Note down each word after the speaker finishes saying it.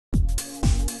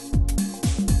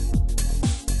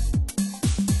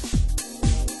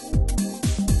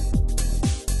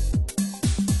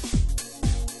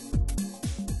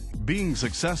Being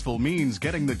successful means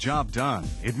getting the job done.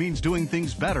 It means doing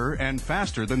things better and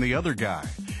faster than the other guy.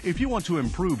 If you want to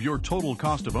improve your total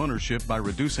cost of ownership by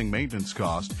reducing maintenance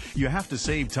cost, you have to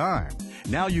save time.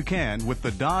 Now you can with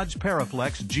the Dodge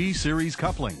Paraflex G-Series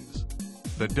couplings.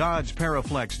 The Dodge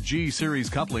Paraflex G-Series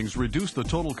couplings reduce the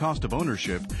total cost of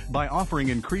ownership by offering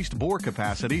increased bore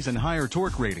capacities and higher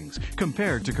torque ratings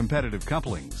compared to competitive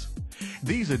couplings.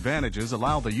 These advantages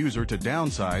allow the user to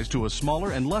downsize to a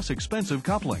smaller and less expensive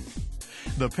coupling.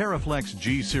 The Paraflex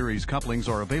G-Series couplings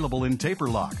are available in taper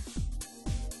lock,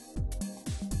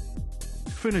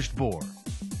 finished bore,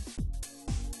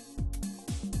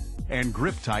 and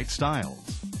grip-tight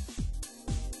styles.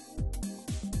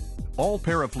 All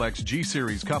Paraflex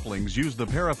G-Series couplings use the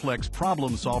Paraflex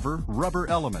Problem Solver rubber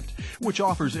element, which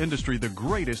offers industry the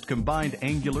greatest combined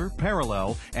angular,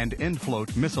 parallel, and end-float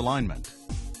misalignment.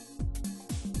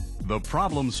 The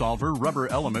Problem Solver rubber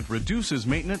element reduces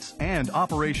maintenance and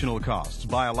operational costs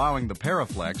by allowing the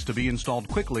Paraflex to be installed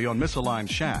quickly on misaligned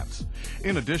shafts.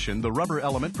 In addition, the rubber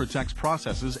element protects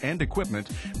processes and equipment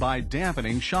by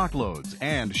dampening shock loads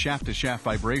and shaft-to-shaft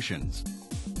vibrations.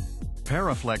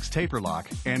 Paraflex taper lock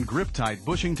and grip-tight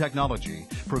bushing technology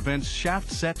prevents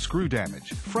shaft set screw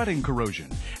damage, fretting corrosion,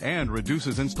 and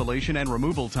reduces installation and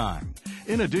removal time.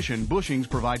 In addition, bushings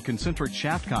provide concentric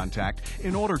shaft contact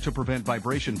in order to prevent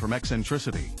vibration from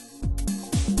eccentricity.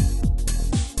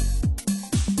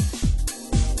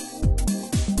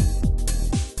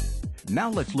 Now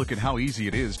let's look at how easy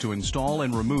it is to install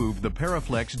and remove the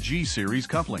Paraflex G-Series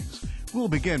couplings. We'll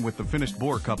begin with the finished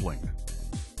bore coupling.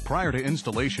 Prior to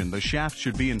installation, the shaft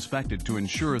should be inspected to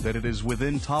ensure that it is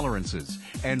within tolerances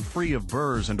and free of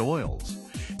burrs and oils.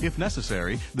 If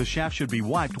necessary, the shaft should be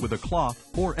wiped with a cloth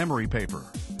or emery paper.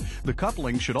 The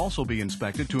coupling should also be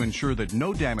inspected to ensure that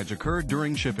no damage occurred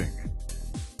during shipping.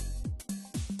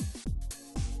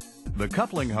 The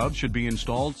coupling hub should be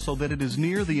installed so that it is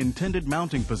near the intended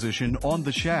mounting position on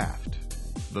the shaft.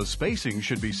 The spacing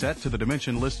should be set to the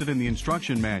dimension listed in the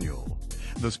instruction manual.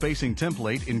 The spacing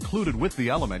template included with the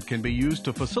element can be used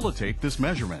to facilitate this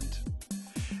measurement.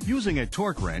 Using a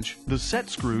torque wrench, the set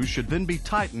screws should then be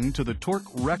tightened to the torque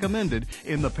recommended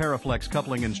in the Paraflex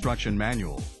coupling instruction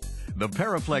manual. The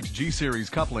Paraflex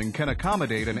G-Series coupling can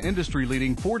accommodate an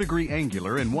industry-leading 4-degree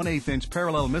angular and 1/8 inch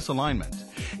parallel misalignment,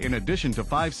 in addition to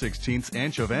 5/16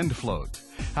 inch of end float.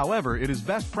 However, it is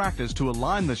best practice to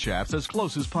align the shafts as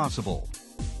close as possible.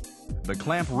 The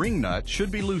clamp ring nut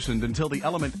should be loosened until the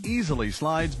element easily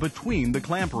slides between the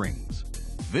clamp rings.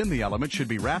 Then the element should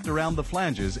be wrapped around the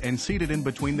flanges and seated in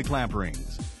between the clamp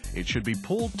rings. It should be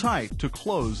pulled tight to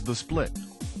close the split.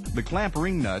 The clamp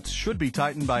ring nuts should be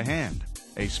tightened by hand.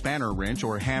 A spanner wrench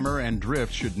or hammer and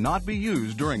drift should not be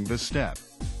used during this step.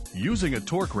 Using a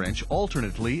torque wrench,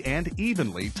 alternately and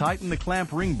evenly tighten the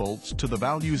clamp ring bolts to the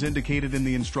values indicated in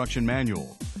the instruction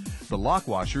manual. The lock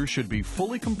washer should be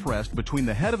fully compressed between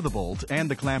the head of the bolt and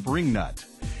the clamp ring nut.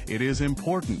 It is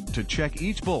important to check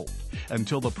each bolt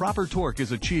until the proper torque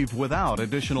is achieved without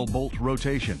additional bolt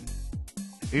rotation.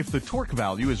 If the torque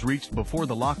value is reached before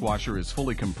the lock washer is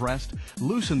fully compressed,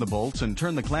 loosen the bolts and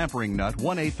turn the clamp ring nut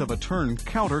 1/8 of a turn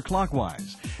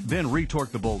counterclockwise. Then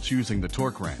retorque the bolts using the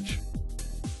torque wrench.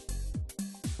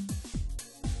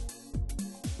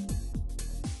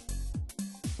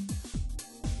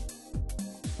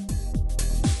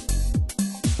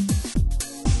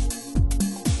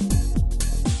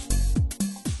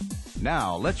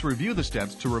 Now, let's review the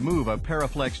steps to remove a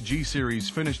Paraflex G-Series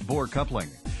finished bore coupling.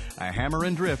 A hammer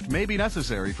and drift may be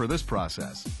necessary for this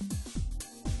process.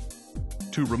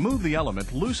 To remove the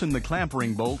element, loosen the clamp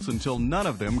ring bolts until none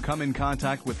of them come in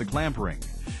contact with the clamp ring.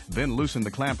 Then loosen the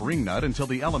clamp ring nut until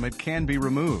the element can be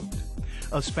removed.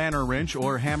 A spanner wrench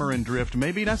or hammer and drift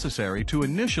may be necessary to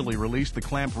initially release the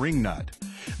clamp ring nut.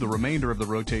 The remainder of the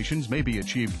rotations may be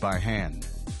achieved by hand.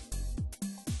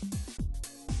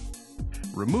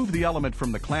 Remove the element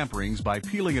from the clamp rings by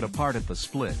peeling it apart at the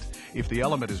split. If the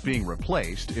element is being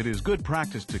replaced, it is good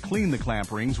practice to clean the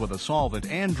clamp rings with a solvent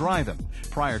and dry them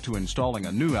prior to installing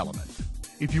a new element.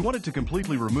 If you wanted to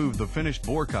completely remove the finished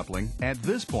bore coupling, at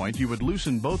this point you would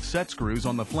loosen both set screws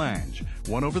on the flange,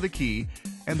 one over the key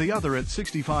and the other at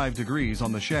 65 degrees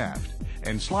on the shaft,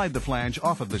 and slide the flange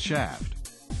off of the shaft.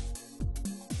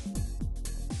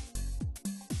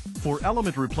 For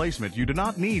element replacement, you do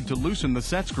not need to loosen the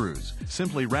set screws.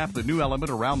 Simply wrap the new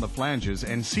element around the flanges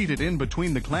and seat it in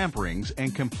between the clamp rings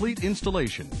and complete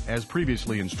installation as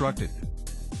previously instructed.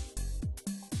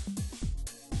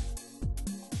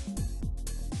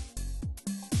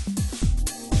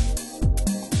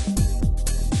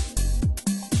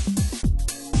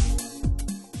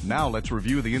 Now let's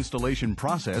review the installation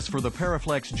process for the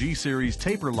Paraflex G-Series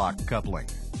taper lock coupling.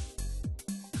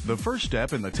 The first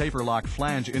step in the taper lock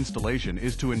flange installation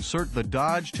is to insert the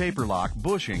Dodge taper lock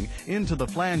bushing into the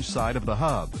flange side of the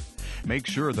hub. Make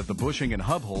sure that the bushing and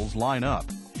hub holes line up.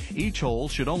 Each hole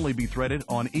should only be threaded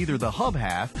on either the hub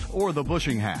half or the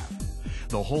bushing half.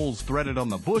 The holes threaded on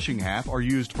the bushing half are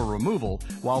used for removal,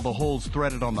 while the holes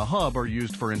threaded on the hub are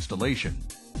used for installation.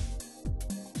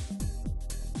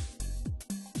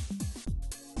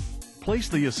 Place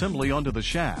the assembly onto the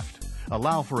shaft.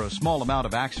 Allow for a small amount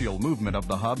of axial movement of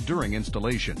the hub during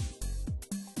installation.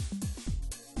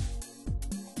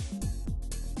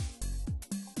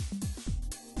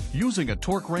 Using a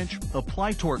torque wrench,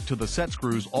 apply torque to the set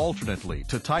screws alternately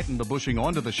to tighten the bushing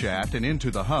onto the shaft and into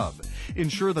the hub.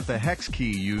 Ensure that the hex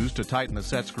key used to tighten the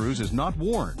set screws is not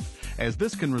worn, as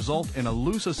this can result in a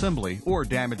loose assembly or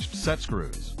damaged set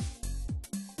screws.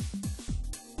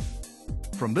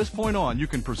 From this point on, you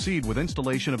can proceed with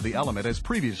installation of the element as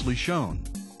previously shown.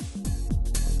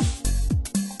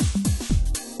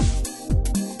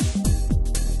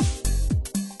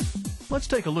 Let's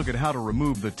take a look at how to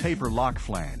remove the taper lock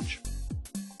flange.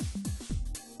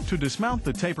 To dismount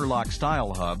the taper lock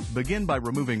style hub, begin by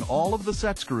removing all of the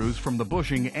set screws from the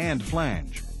bushing and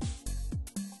flange.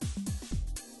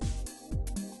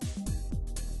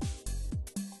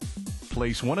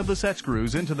 Place one of the set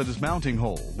screws into the dismounting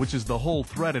hole, which is the hole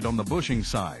threaded on the bushing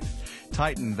side.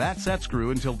 Tighten that set screw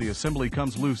until the assembly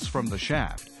comes loose from the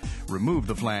shaft. Remove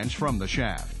the flange from the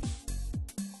shaft.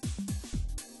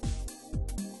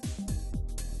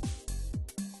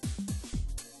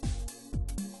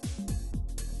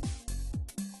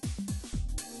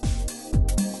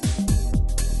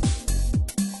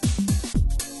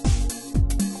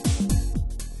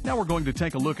 Now we're going to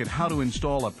take a look at how to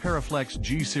install a Paraflex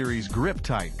G-Series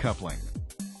grip-tight coupling.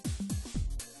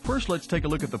 First, let's take a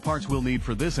look at the parts we'll need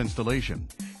for this installation.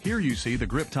 Here you see the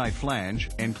grip-tight flange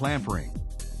and clamp ring,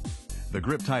 the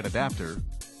grip-tight adapter,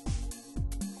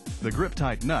 the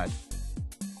grip-tight nut,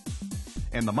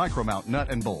 and the micro-mount nut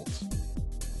and bolts.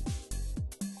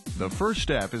 The first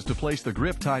step is to place the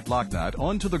grip-tight lock nut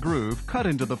onto the groove cut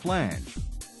into the flange.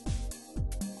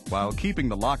 While keeping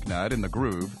the lock nut in the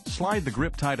groove, slide the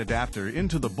grip-tight adapter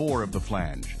into the bore of the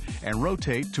flange and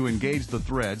rotate to engage the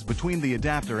threads between the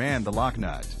adapter and the lock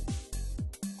nut.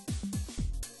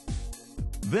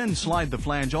 Then slide the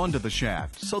flange onto the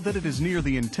shaft so that it is near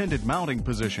the intended mounting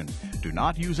position. Do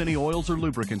not use any oils or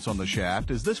lubricants on the shaft,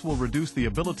 as this will reduce the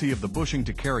ability of the bushing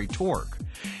to carry torque.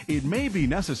 It may be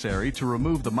necessary to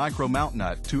remove the micro mount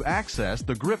nut to access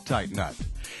the grip-tight nut.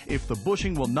 If the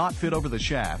bushing will not fit over the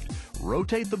shaft,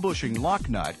 rotate the bushing lock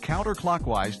nut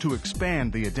counterclockwise to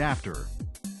expand the adapter.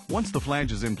 Once the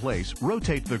flange is in place,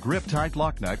 rotate the grip-tight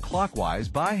lock nut clockwise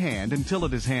by hand until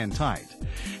it is hand-tight.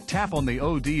 Tap on the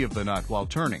OD of the nut while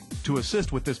turning to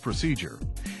assist with this procedure.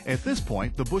 At this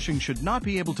point, the bushing should not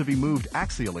be able to be moved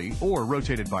axially or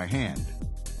rotated by hand.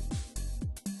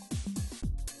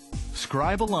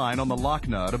 Scribe a line on the lock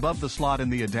nut above the slot in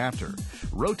the adapter.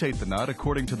 Rotate the nut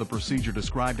according to the procedure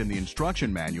described in the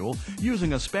instruction manual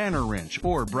using a spanner wrench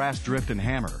or brass drift and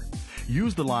hammer.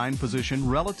 Use the line position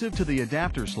relative to the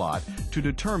adapter slot to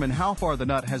determine how far the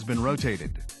nut has been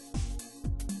rotated.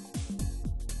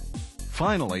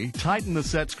 Finally, tighten the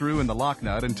set screw in the lock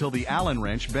nut until the Allen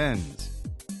wrench bends.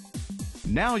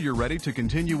 Now you're ready to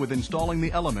continue with installing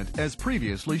the element as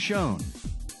previously shown.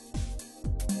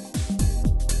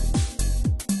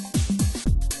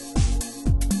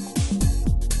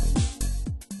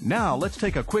 Now let's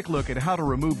take a quick look at how to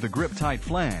remove the grip-tight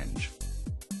flange.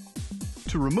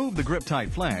 To remove the grip-tight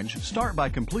flange, start by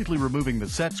completely removing the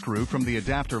set screw from the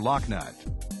adapter lock nut.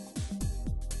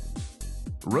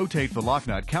 Rotate the lock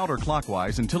nut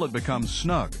counterclockwise until it becomes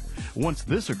snug. Once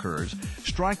this occurs,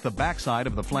 strike the backside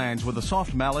of the flange with a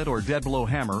soft mallet or dead blow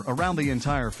hammer around the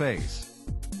entire face.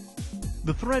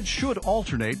 The thread should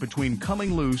alternate between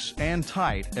coming loose and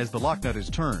tight as the lock nut is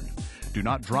turned. Do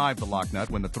not drive the lock nut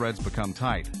when the threads become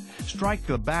tight. Strike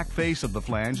the back face of the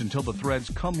flange until the threads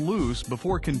come loose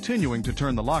before continuing to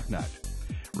turn the lock nut.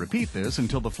 Repeat this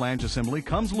until the flange assembly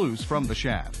comes loose from the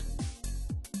shaft.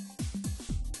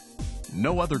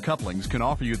 No other couplings can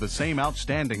offer you the same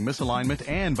outstanding misalignment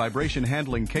and vibration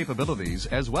handling capabilities,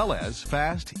 as well as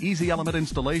fast, easy element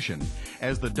installation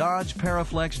as the Dodge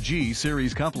Paraflex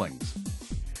G-Series couplings.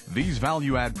 These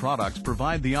value-add products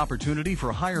provide the opportunity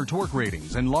for higher torque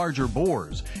ratings and larger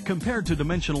bores compared to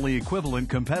dimensionally equivalent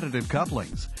competitive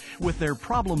couplings. With their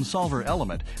problem solver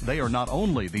element, they are not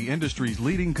only the industry's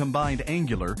leading combined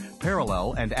angular,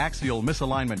 parallel, and axial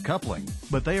misalignment coupling,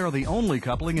 but they are the only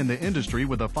coupling in the industry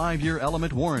with a 5-year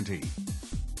element warranty.